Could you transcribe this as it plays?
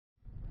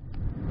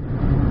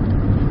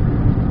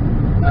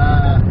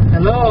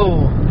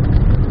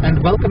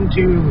and welcome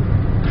to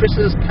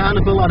Chris's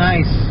Carnival on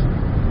Ice.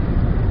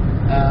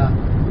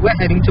 We're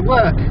heading to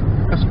work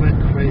because we're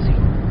crazy.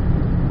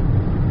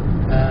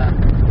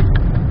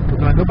 We're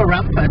going up a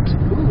ramp at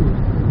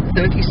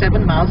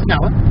 37 miles an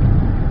hour,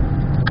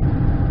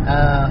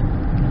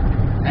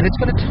 and it's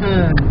going to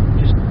turn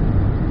just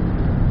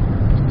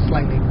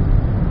slightly.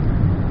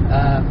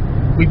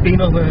 We've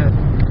been over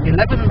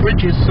 11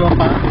 bridges so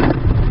far.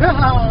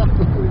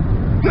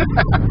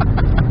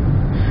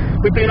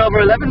 We've been over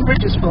 11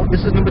 bridges for,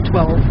 this is number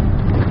 12.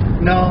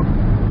 No,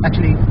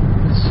 actually,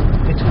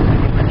 it's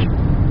already a bridge.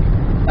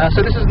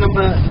 So this is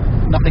number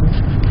nothing.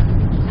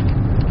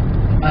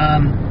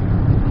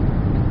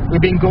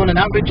 We've been going an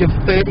average of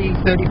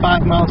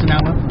 30-35 miles an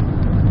hour.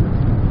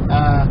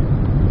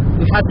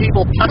 We've had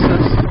people pass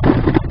us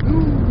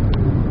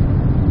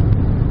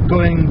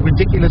going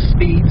ridiculous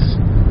speeds,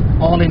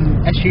 all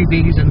in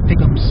SUVs and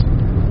pickups,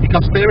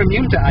 because they're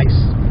immune to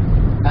ice.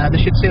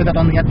 They should say that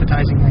on the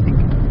advertising, I think.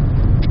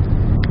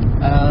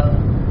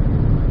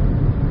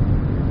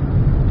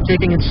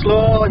 Taking it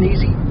slow and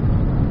easy,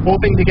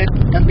 hoping to get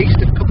at least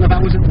a couple of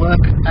hours at work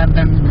and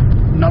then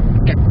not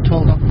get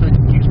told off for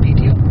use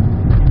PTO.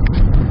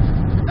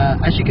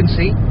 As you can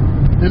see,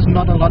 there's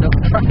not a lot of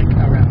traffic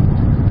around.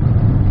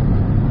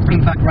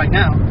 In fact, right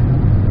now,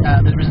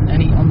 there isn't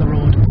any on the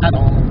road at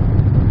all.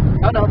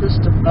 Oh no,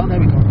 oh, there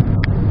we go.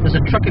 There's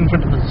a truck in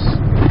front of us.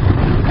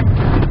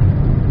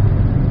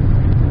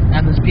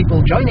 And there's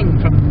people joining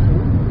from,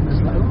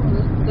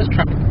 there's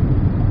traffic.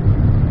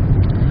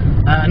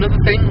 Another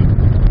thing,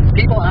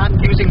 people aren't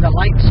using the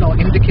lights or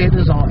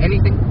indicators or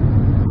anything,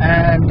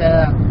 and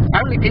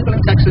apparently people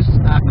in Texas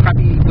are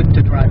crappy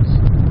winter drivers.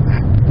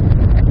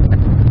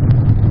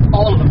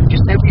 All of them,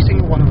 just every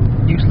single one of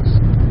them, useless.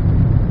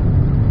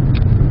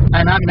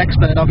 And I'm an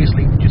expert,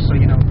 obviously, just so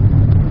you know.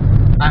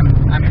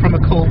 I'm from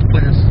a cold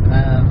place,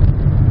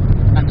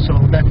 and so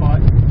therefore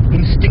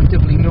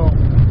instinctively know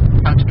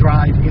how to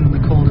drive in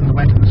the cold and the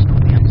wet and the snow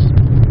and the ice.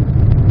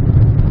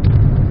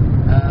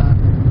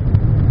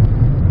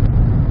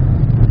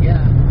 Yeah,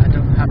 I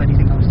don't have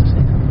anything else to say.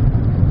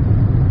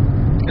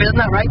 Isn't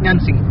that right,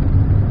 Nancy?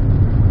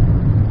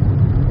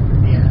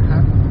 Yeah,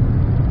 huh?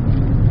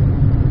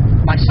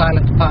 My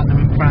silent partner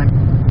in crime.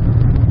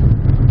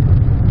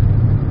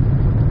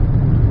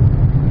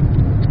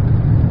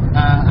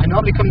 I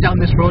normally come down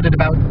this road at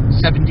about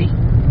 70,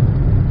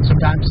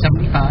 sometimes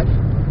 75.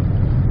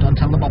 Don't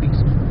tell the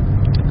bobbies.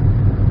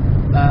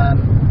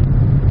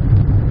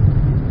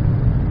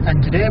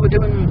 And today we're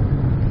doing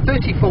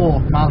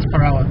 34 miles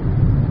per hour.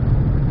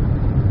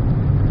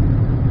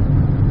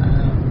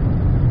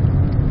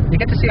 You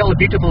get to see all the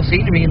beautiful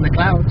scenery in the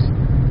clouds,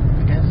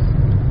 I guess.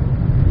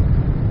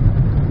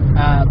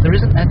 There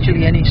isn't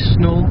actually any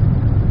snow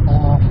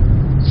or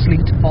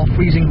sleet or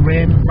freezing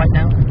rain right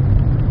now.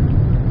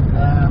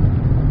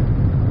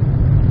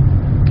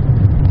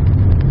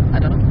 I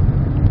don't know.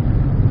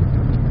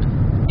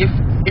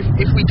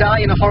 If we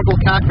die in a horrible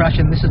car crash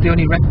and this is the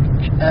only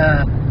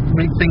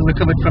thing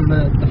recovered from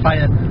the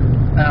fire,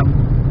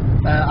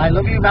 I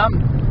love you, Mum,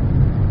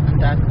 and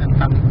Dad, and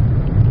family.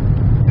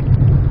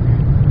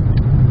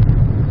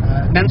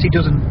 Nancy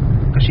doesn't,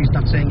 because she's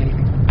not saying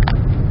anything.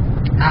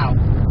 Ow.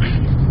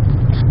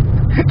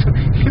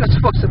 You're not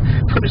supposed to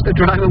punish the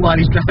driver while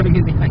he's driving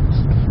in the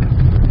ice.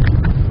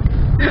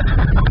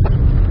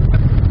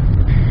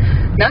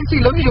 Nancy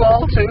loves you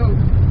all too.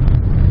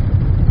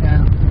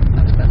 Yeah,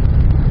 that's better.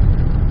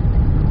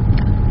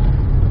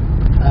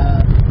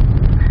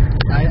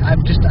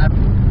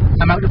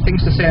 I'm out of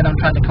things to say and I'm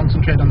trying to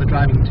concentrate on the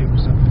driving too,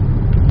 so.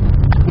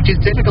 Which is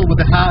difficult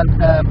with the hard,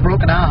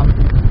 broken arm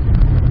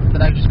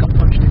that I just got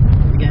punched in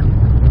again.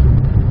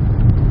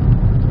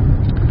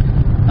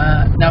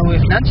 Now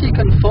if Nancy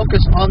can focus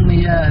on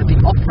the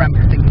off-ramp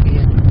thing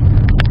here,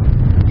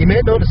 you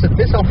may notice that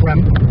this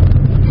off-ramp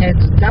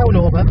heads down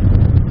over,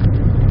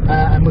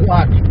 and we're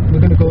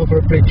going to go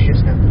over a bridge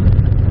just now.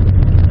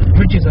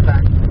 Bridges are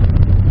bad.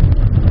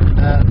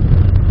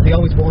 They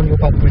always warn you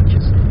about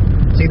bridges.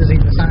 See, there's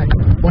even a sign,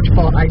 watch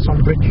for ice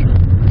on bridge.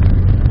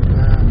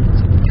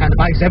 It's kind of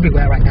ice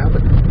everywhere right now,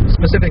 but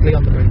specifically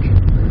on the bridge.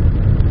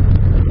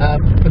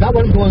 But that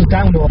one goes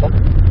down over,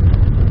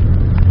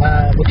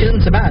 which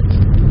isn't so bad.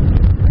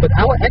 But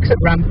our exit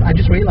ramp, I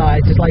just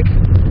realised, is like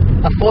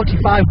a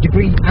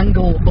 45-degree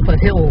angle up a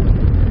hill,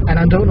 and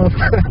I don't know if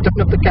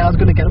the car's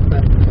going to get up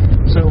there.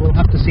 So we'll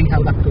have to see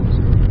how that goes.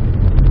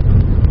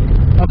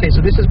 Okay, so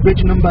this is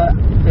bridge number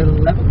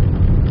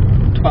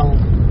 11,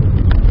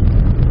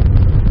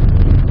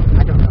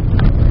 12. I don't know.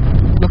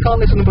 We'll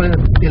call this number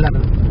 11.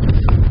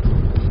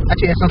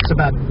 Actually, that's not so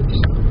bad. We're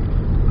just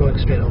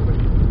going straight over it.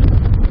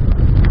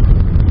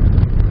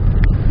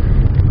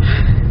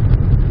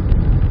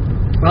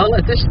 Well,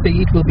 at this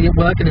speed, we'll be at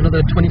work in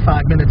another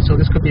 25 minutes, so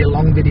this could be a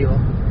long video.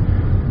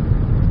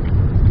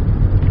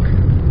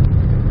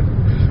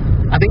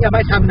 I think I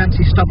might have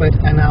Nancy stop it,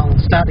 and I'll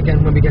start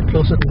again when we get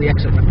closer to the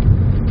exit ramp.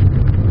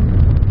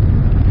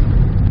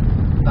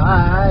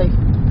 Bye!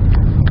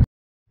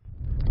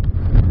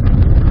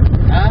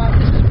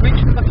 This is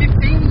bridge number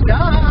 15!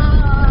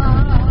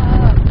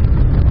 Ah!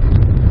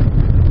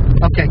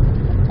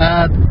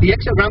 The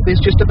exit ramp is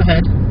just up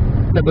ahead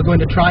that we're going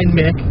to try and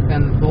make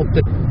and hope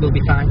that we'll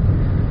be fine.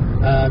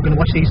 Going to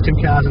watch these two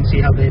cars and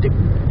see how they do.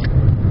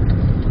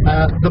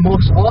 The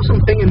most awesome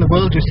thing in the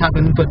world just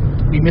happened, but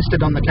we missed it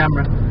on the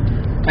camera.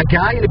 A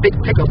guy in a big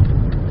pickup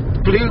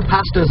blew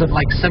past us at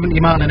like 70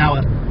 miles an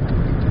hour.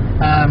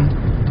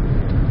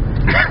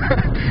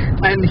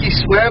 And he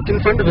swerved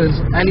in front of us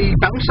and he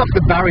bounced off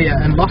the barrier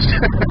and lost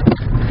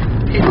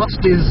he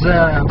lost his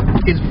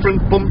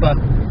front bumper.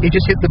 He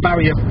just hit the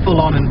barrier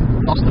full on and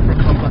lost the front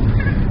bumper,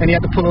 and he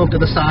had to pull over to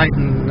the side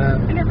and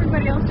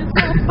everybody else just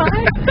drove by.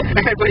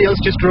 Everybody else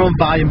just drove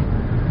by him,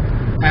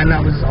 and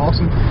that was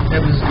awesome. It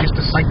was just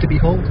a sight to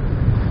behold.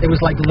 It was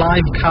like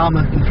live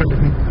karma in front of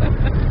me.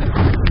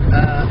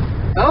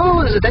 Oh,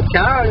 there's a dead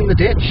car in the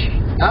ditch.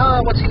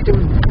 What's he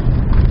doing?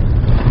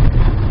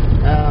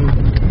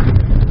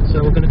 So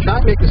we're going to try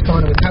and make this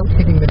corner without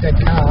hitting the dead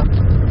car.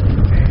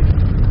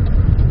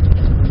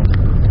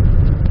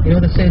 You know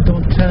they say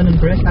don't turn and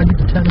brake? I need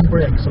to turn and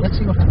brake, so let's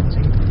see what happens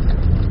here.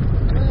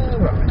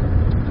 We're alright.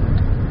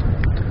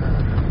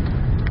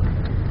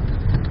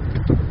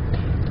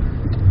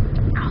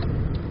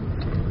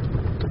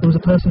 There was a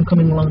person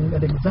coming along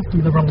at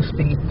exactly the wrong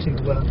speed to...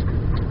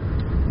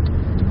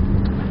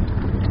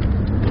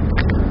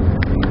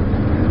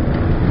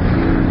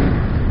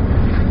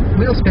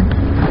 wheel spin.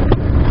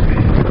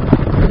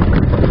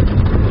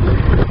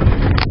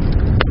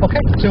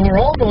 Okay, so we're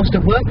almost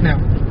at work now,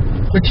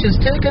 which has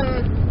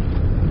taken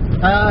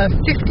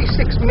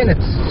 56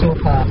 minutes so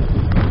far.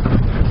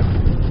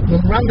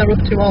 We'll round that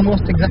up to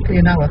almost exactly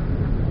an hour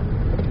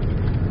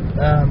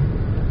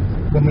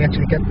when we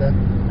actually get there.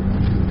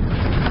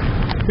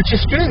 Which is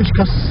strange,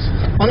 because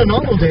on a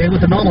normal day with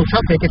the normal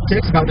traffic it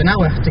takes about an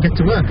hour to get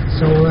to work,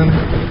 so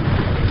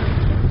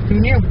who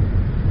knew?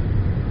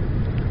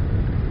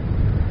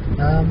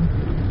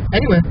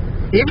 Anyway,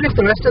 even if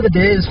the rest of the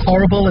day is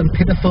horrible and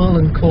pitiful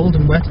and cold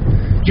and wet,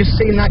 just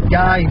seeing that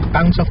guy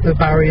bounce off the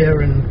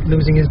barrier and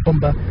losing his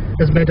bumper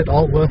has made it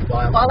all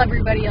worthwhile. While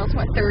everybody else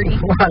went 30.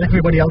 While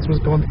everybody else was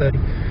going 30.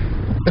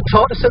 The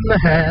tortoise and the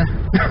hare.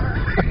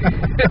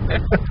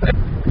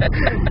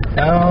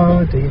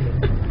 Oh dear.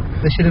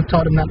 They should have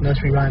taught him that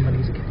nursery rhyme when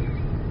he was a kid.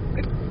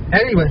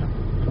 Anyway,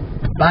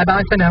 bye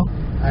bye for now,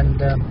 and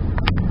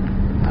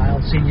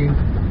I'll see you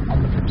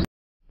on the flip side.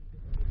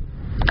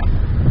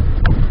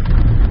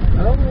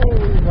 Oh,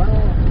 well,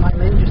 my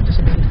lane just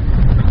disappeared.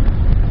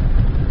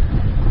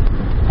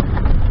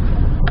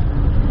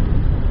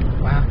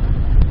 Wow.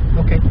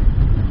 Okay.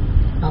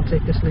 I'll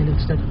take this lane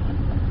instead.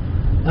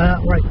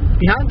 Right.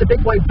 Behind the big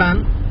white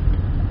van,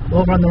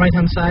 over on the right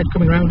hand side,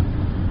 coming round,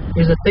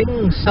 is a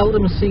thing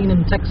seldom seen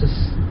in Texas.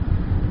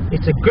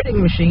 It's a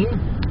gritting machine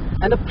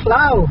and a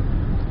plough.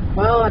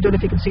 Well, I don't know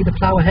if you can see the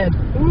plough ahead.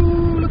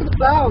 Ooh, look at the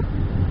plough.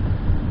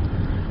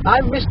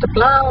 I'm Mr.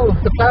 Plough,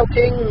 the Plough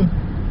King,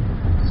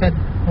 said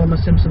Homer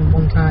Simpson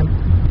one time.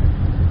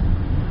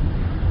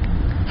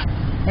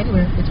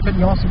 Anyway, it's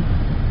pretty awesome.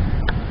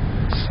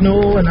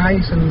 Snow and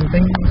ice and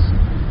things,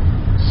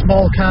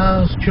 small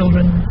cars,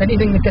 children,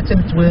 anything that gets in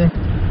its way,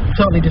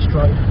 totally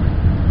destroyed.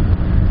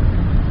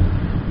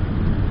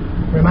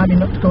 Remind me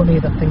not to go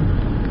near that thing.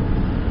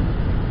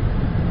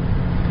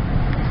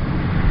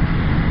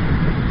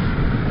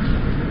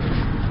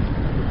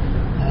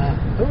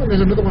 Oh, and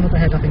there's another one up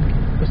ahead, I think,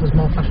 because there's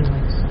more flashing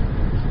lights.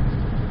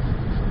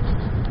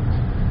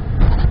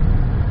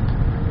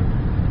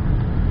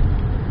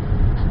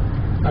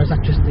 Or is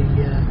that just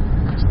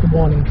the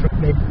warning truck,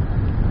 maybe?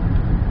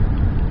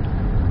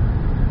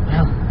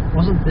 Well,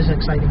 wasn't this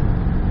exciting?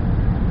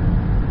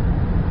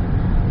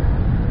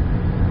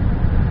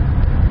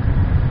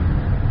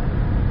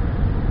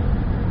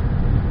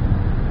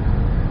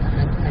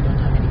 I don't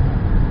have any more.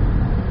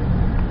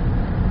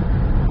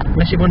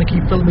 Unless you want to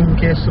keep filming in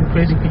case some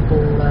crazy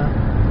people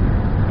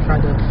try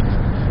to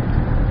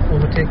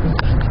overtake me. You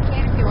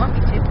can if you want me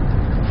to.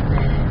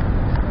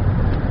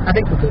 Nah. I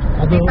think we're good.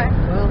 Although,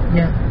 well,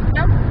 yeah.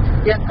 No?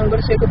 Yeah, I'm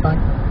going to say goodbye.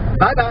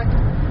 Bye-bye.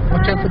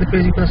 Watch out for the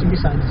crazy person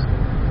beside us.